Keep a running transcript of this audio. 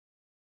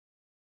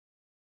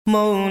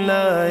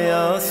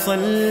مولاي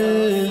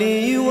صل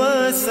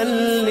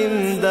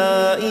وسلم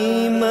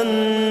دائما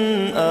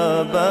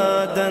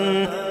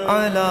أبدا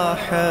على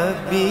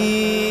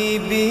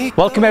حبيبك.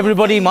 Welcome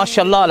everybody,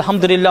 mashallah,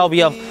 alhamdulillah. We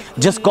have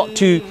just got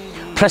to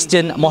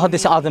Preston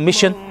Mission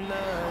Mission,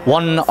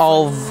 one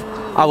of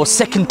our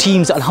second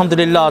teams,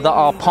 alhamdulillah, that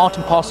are part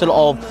and parcel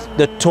of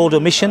the total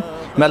mission.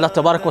 May Allah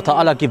tabarak wa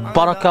ta'ala give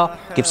barakah,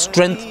 give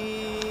strength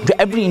to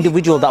every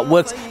individual that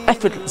works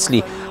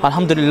effortlessly,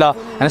 alhamdulillah,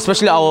 and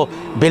especially our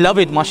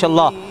beloved,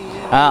 mashallah,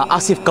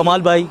 Asif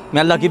Kamal Bhai. May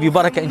Allah give you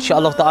barakah,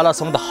 inshallah ta'ala,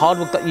 some of the hard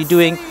work that you're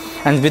doing,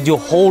 and with your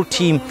whole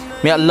team,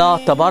 may Allah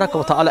tabarak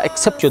wa ta'ala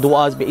accept your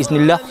du'as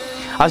bi-iznillah.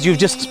 As you've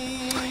just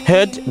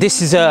heard,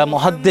 this is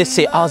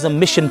Muhaddis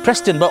Mission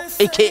Preston, but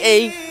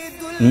aka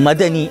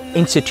Madani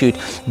Institute.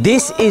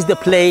 This is the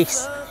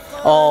place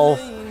of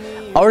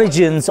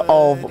origins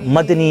of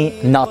Madani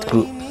Naat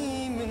Group.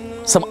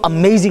 Some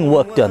amazing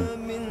work done,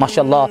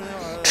 mashallah,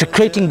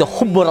 creating the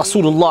Hubb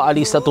Rasulullah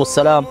alayhi salatu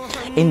wasalam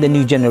in the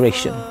new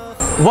generation.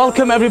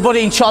 Welcome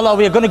everybody, inshallah.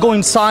 We are going to go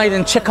inside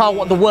and check out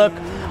what the work,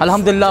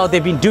 alhamdulillah,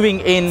 they've been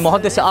doing in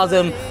Muhaddis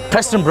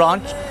Preston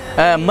branch,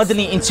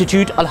 Madani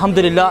Institute,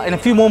 alhamdulillah. In a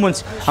few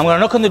moments, I'm going to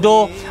knock on the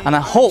door, and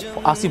I hope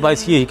Asif Bhai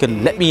is here, he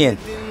can let me in.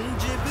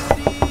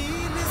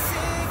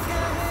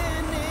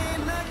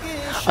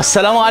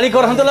 Assalamu alaikum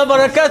wa rahmatullahi wa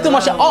barakatuh.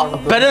 MashaAllah.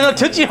 Oh, better not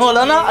touch you,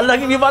 Maulana. Allah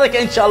give you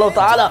barakah, inshallah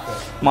ta'ala.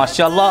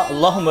 MashaAllah.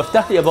 Allahumma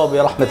aftah li abwabi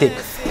rahmatik.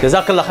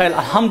 Jazakallah khair.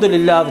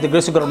 Alhamdulillah, with the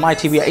grace of God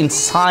Almighty, we are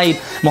inside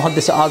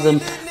Muhaddis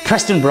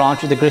Preston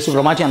branch with the grace of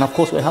God Almighty, and of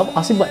course we have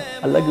Asif Bhai.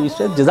 Allah give you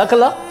strength.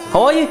 Jazakallah.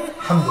 How are you?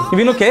 Alhamdulillah. You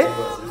been okay?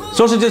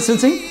 Social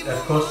distancing?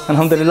 Of course.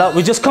 Alhamdulillah.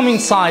 We just come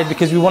inside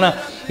because we want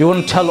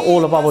to tell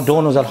all of our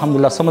donors,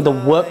 alhamdulillah, some of the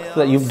work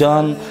that you've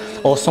done,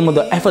 or some of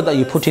the effort that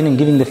you put in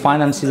giving the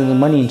finances and the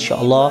money,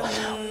 inshallah,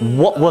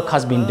 what work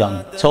has been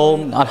done.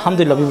 So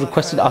alhamdulillah, we've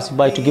requested Asif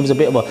Bhai to give us a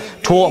bit of a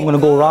tour. I'm going to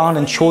go around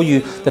and show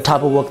you the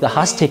type of work that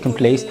has taken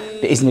place,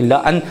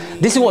 bi'iznillah. And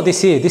this is what they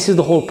say, this is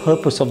the whole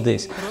purpose of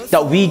this,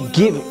 that we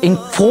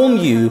inform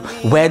you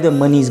where the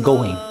money is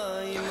going,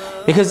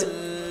 because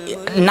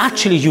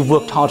naturally you've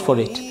worked hard for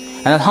it,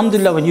 and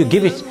alhamdulillah, when you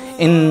give it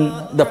in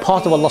the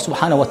path of Allah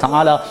subhanahu wa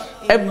ta'ala,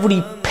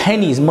 every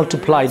penny is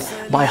multiplied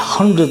by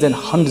hundreds and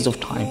hundreds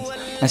of times,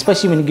 and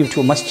especially when you give to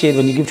a masjid,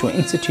 when you give to an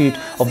institute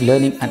of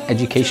learning and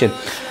education.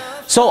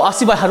 So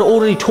Asif Bhai had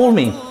already told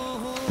me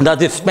that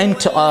they've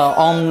spent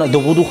on the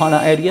wudu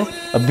khana area,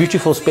 a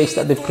beautiful space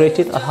that they've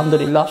created,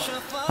 alhamdulillah.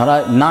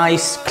 Alright,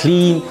 nice,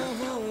 clean.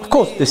 Of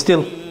course, they're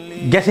still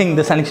getting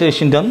the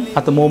sanitation done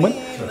at the moment,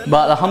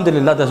 but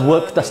alhamdulillah, there's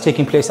work that's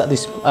taking place at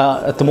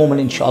the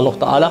moment, inshallah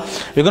ta'ala.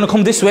 We're going to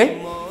come this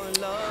way.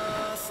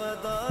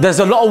 There's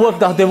a lot of work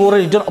that they've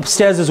already done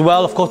upstairs as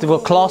well. Of course, they've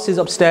got classes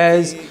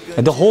upstairs.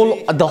 The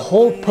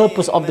whole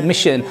purpose of the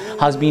mission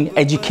has been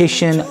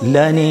education,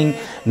 learning,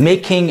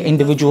 making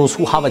individuals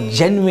who have a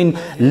genuine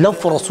love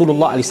for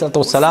Rasulullah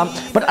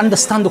ﷺ, but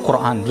understand the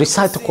Quran,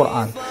 recite the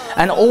Quran,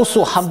 and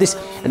also have this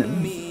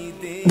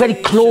very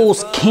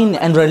close kin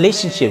and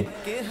relationship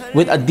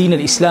with ad-Din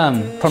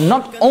al-Islam, from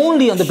not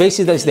only on the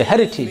basis that it's their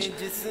heritage,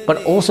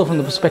 but also from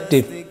the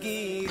perspective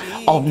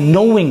of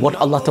knowing what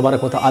Allah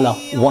tabarak wa ta'ala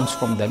wants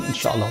from them,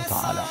 inshallah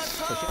ta'ala.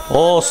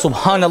 Oh,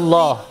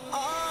 subhanallah.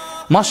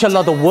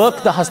 MashaAllah, the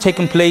work that has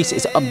taken place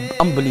is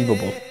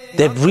unbelievable.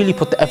 They've really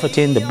put the effort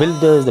in, the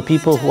builders, the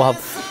people who have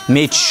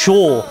made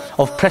sure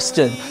of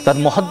Preston, that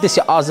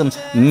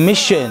Muhaddis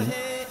Mission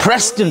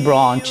Preston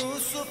branch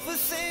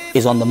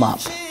is on the map.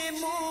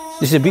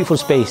 This is a beautiful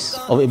space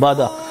of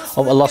ibadah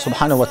of Allah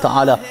subhanahu wa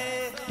ta'ala.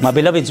 My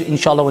beloveds,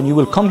 inshallah, when you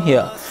will come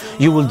here,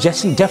 you will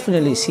just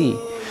definitely see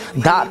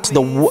that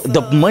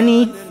the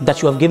money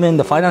that you have given,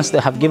 the finance they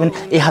have given,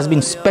 it has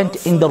been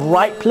spent in the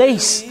right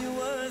place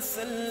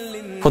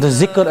for the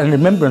zikr and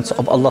remembrance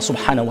of Allah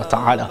subhanahu wa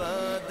ta'ala.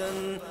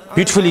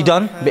 Beautifully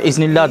done,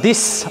 bi'iznillah.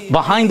 This,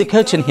 behind the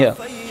curtain here,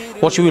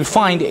 what you will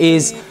find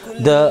is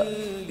the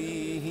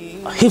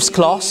Hifz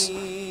class.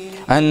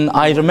 And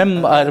I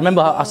remember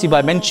Asif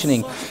Bhai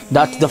mentioning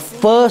that the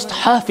first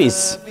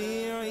Hafiz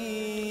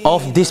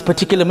of this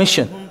particular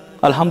mission,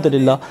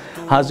 alhamdulillah,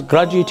 has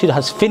graduated,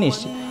 has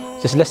finished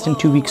just less than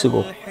 2 weeks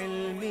ago.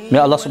 May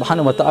Allah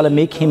subhanahu wa ta'ala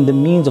make him the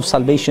means of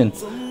salvation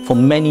for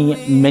many,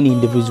 many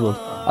individuals.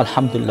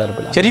 Alhamdulillah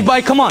Rabbil Alamin. Sharif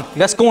Bhai, come on,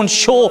 let's go and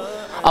show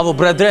our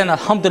brethren,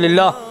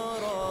 alhamdulillah,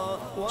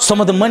 some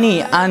of the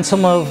money and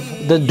some of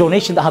the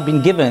donation that have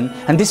been given.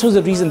 And this was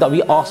the reason that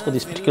we asked for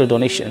this particular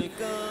donation,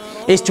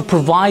 is to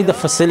provide the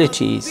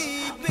facilities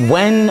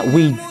when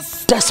we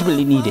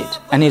desperately need it.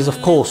 And is,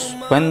 of course,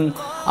 when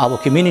our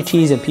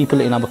communities and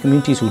people in our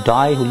communities who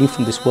die, who leave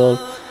from this world,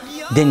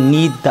 they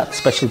need that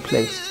special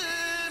place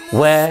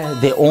where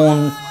their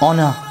own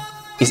honor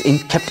is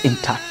kept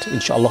intact,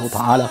 inshallah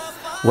ta'ala,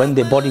 when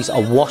their bodies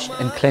are washed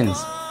and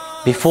cleansed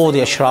before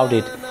they are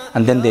shrouded,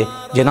 and then the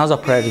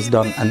janazah prayer is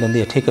done, and then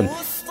they are taken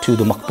to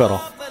the maqbara,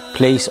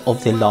 place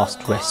of their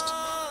last rest.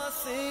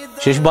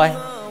 Sharif Bhai,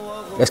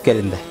 let's get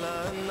in there.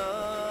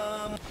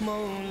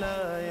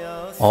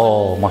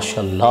 Oh,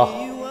 mashallah,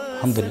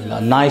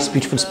 alhamdulillah, nice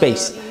beautiful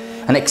space.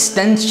 an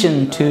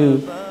extension to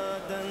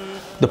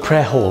the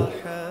prayer hall.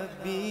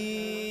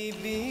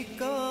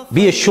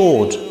 Be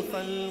assured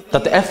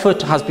that the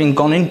effort has been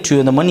gone into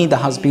and the money that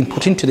has been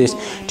put into this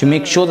to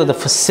make sure that the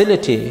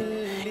facility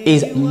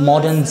is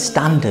modern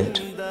standard.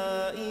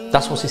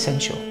 That's what's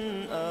essential.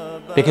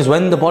 Because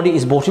when the body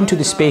is brought into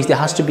this space, there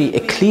has to be a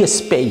clear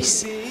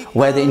space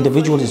where the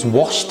individual is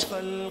washed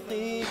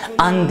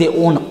and their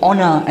own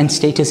honor and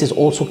status is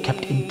also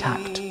kept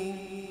intact.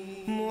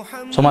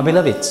 So my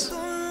beloveds,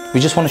 we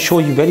just want to show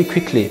you very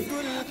quickly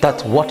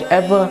that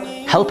whatever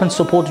help and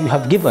support you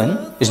have given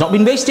is not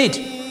been wasted.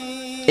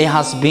 It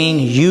has been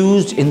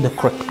used in the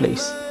correct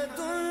place.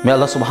 May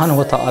Allah subhanahu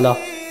wa ta'ala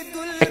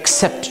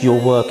accept your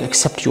work,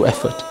 accept your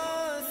effort.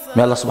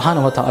 May Allah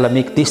subhanahu wa ta'ala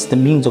make this the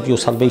means of your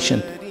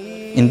salvation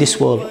in this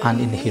world and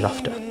in the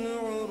hereafter.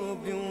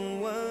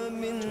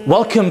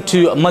 Welcome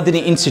to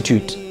Madani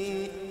Institute.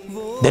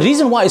 The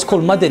reason why it's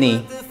called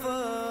Madani,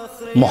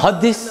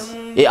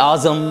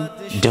 Muhaddith-e-Azam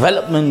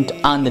Development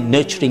and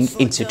Nurturing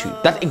Institute.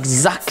 That's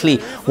exactly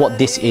what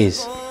this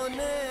is.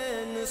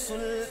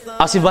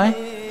 Asif bhai,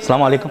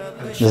 Assalamu alaikum.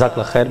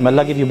 Jazakallah khair. May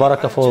Allah give you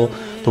barakah for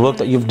the work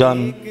that you've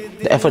done,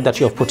 the effort that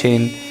you have put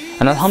in.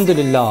 And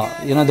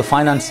alhamdulillah, you know, the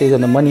finances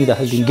and the money that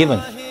has been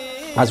given,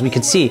 as we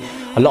can see,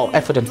 a lot of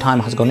effort and time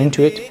has gone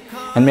into it.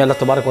 And may Allah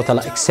tabarak wa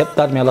ta'ala accept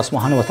that. May Allah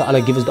subhanahu wa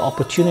ta'ala give us the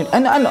opportunity,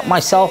 and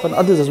myself and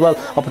others as well,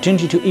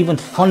 opportunity to even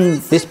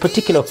fund this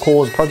particular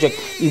cause, project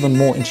even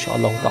more,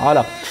 inshallah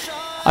ta'ala.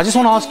 I just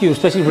want to ask you,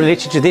 especially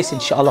related to this,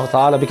 inshallah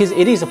ta'ala, because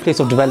it is a place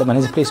of development,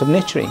 it's a place of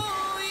nurturing.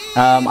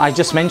 I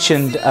just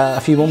mentioned a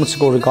few moments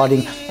ago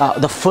regarding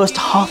the first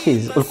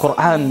Hafiz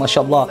al-Quran,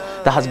 mashallah,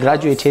 that has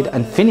graduated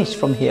and finished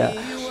from here.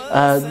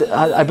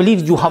 I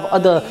believe you have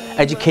other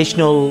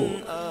educational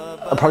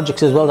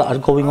projects as well that are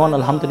going on,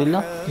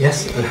 alhamdulillah.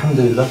 Yes,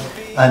 alhamdulillah.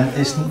 And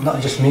it's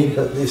not just me,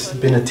 but it's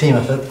been a team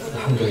effort,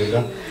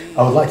 alhamdulillah.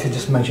 I would like to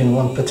just mention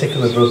one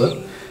particular brother.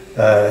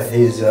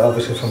 He's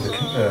obviously from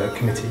the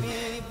committee.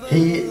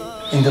 He,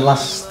 in the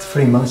last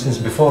 3 months, since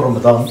before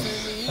Ramadan,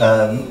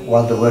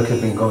 while the work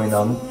has been going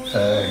on,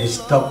 he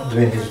stopped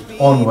doing his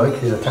own work.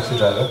 He's a taxi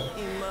driver.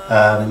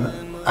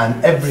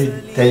 And every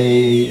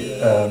day,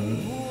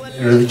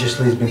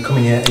 religiously, he's been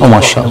coming here 8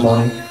 o'clock in the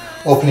morning,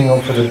 opening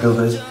up for the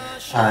builders.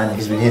 And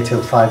he's been here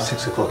till 5,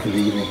 6 o'clock in the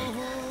evening.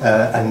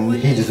 And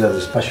he deserves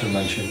a special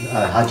mention.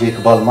 Haji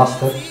Iqbal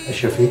Master,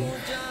 Shafi.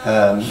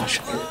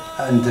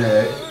 And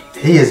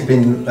he has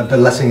been a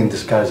blessing in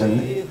disguise. And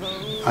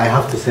I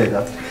have to say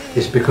that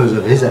it's because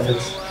of his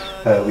efforts.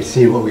 We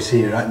see what we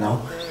see right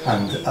now.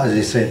 And as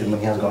you say, the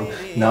money has gone.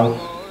 Now,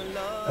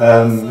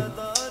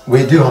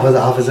 we do have a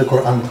Hafiz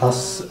al-Quran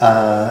class.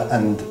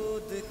 And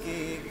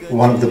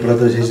one of the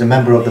brothers, he's a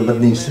member of the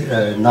Madani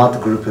Naat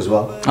group as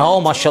well.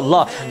 Oh,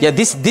 mashallah. Yeah,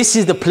 this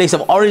is the place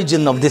of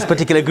origin of this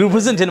particular group,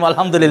 isn't it?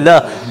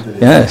 Alhamdulillah.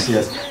 Yes.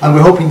 Yes. And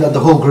we're hoping that the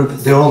whole group,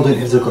 they're all doing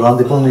Hifz al-Quran.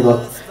 They've only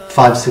got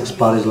 5, 6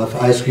 paris left.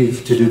 I ask you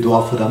to do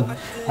dua for them.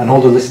 And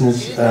all the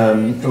listeners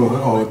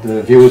or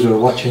the viewers who are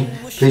watching,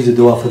 please do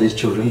dua for these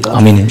children.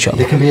 Ameen, inshallah.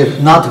 They can be a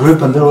Naat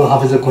group and they'll all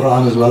have Hifz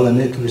al-Quran as well, and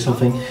it will be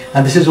something.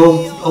 And this is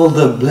all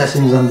the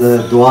blessings and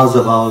the duas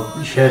of our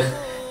Sheikh,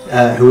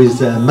 who is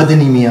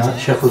Madani Mia,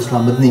 Shaykh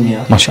al-Islam Madani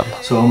Mia.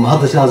 MashaAllah. So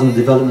Muhaddith-e-Azam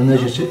Development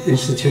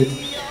Institute,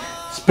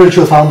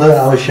 spiritual founder,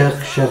 our Shaykh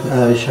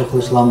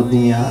al-Islam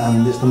Madani Mia,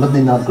 and it's the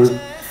Madani Naat group.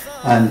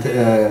 And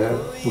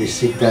we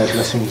seek their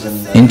blessings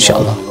and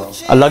inshallah.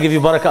 Allah give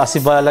you barakah,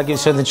 Asif bhai, Allah give you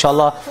strength,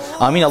 inshallah.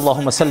 Ameen.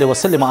 Allahumma salli wa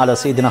sallim ala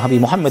Sayyidina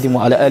Habib Muhammadin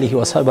wa ala alihi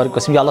wa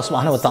sahbihi. Ya Allah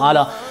subhanahu wa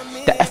ta'ala,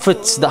 the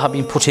efforts that have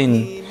been put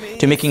in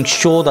to making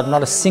sure that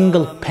not a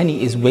single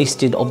penny is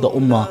wasted of the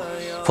ummah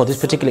for this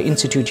particular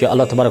institute, Ya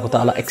Allah tabarak wa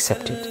ta'ala,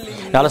 accept it.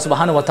 Ya Allah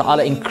subhanahu wa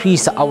ta'ala,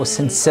 increase our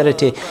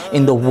sincerity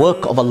in the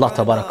work of Allah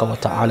tabarak wa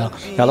ta'ala.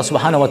 Ya Allah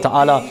subhanahu wa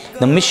ta'ala,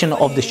 the mission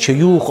of the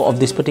shuyukh of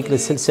this particular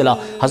silsila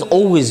has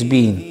always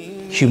been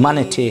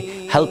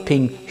humanity,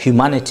 helping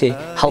humanity,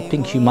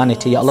 helping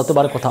humanity. Ya Allah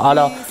tabarak wa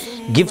ta'ala,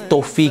 give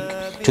tawfiq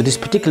to this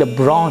particular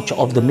branch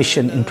of the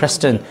mission in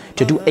Preston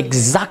to do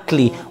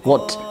exactly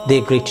what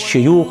their great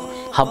shuyukh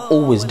have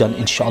always done,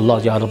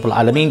 inshallah, Ya Rabbul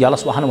Alameen. Ya Allah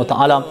subhanahu wa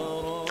ta'ala,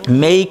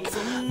 make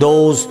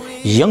those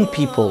young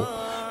people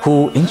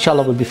who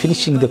inshallah will be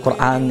finishing the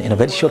Quran in a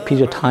very short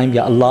period of time,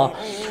 Ya Allah,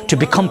 to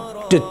become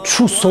the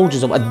true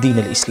soldiers of ad-Din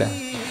al-Islam,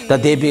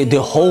 that they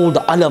hold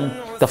the alam,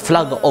 the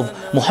flag of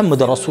Muhammad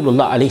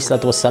Rasulullah alayhi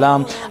salatu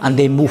wasalam, and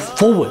they move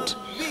forward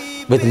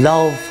with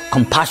love,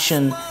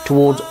 compassion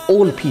towards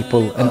all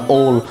people and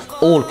all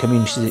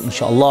communities,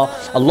 inshallah.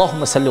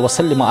 Allahumma salli wa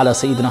sallim ala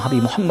Sayyidina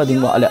Habib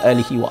Muhammadin wa ala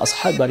alihi wa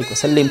ashabihi wa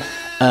sallim.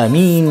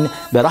 Ameen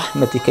bi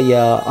rahmatika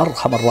ya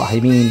arhamar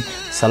rahimin.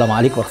 Assalamu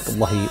alaikum wa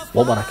rahmatullahi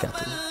wa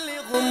barakatuh.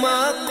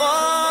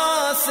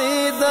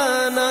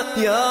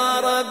 يا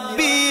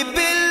ربي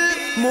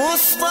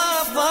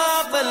بالمصطفى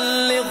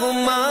بلغ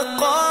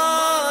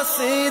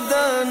مقاصدنا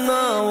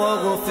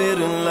واغفر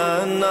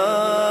لنا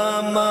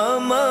ما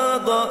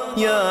مضى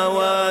يا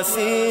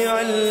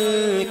واسع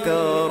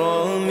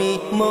الكرم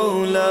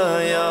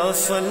مولاي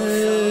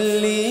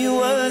صل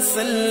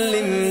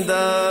وسلم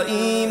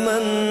دائما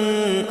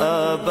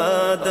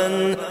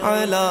أبدا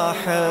على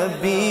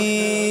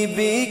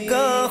حبيبك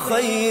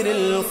خير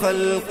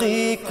الخلق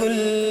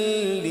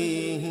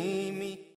كلهم.